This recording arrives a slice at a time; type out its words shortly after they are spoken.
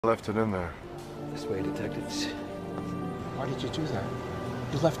Left it in there. This way, detectives. Why did you do that?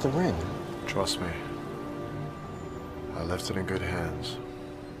 You left the ring. Trust me. I left it in good hands.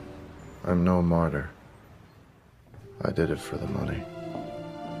 I'm no martyr. I did it for the money.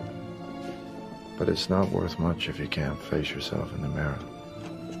 But it's not worth much if you can't face yourself in the mirror.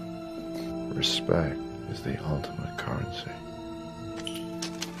 Respect is the ultimate currency.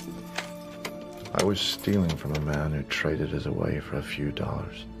 I was stealing from a man who traded us away for a few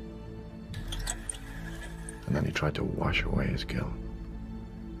dollars. And then he tried to wash away his guilt.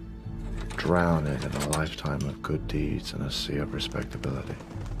 Drown it in a lifetime of good deeds and a sea of respectability.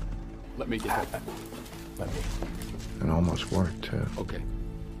 Let me get that. Let me. And almost worked, too. Okay.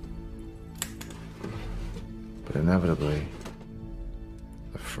 But inevitably,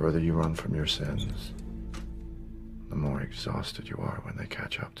 the further you run from your sins, the more exhausted you are when they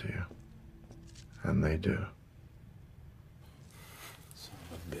catch up to you. And they do. Son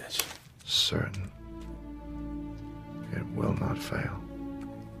of a bitch. Certain. It will not fail.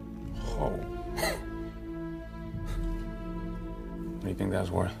 Oh. What do you think that's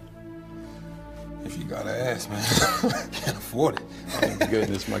worth? If you gotta ask, man. Can't afford it. Thank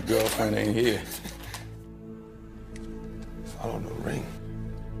goodness my girlfriend ain't here. Follow the ring.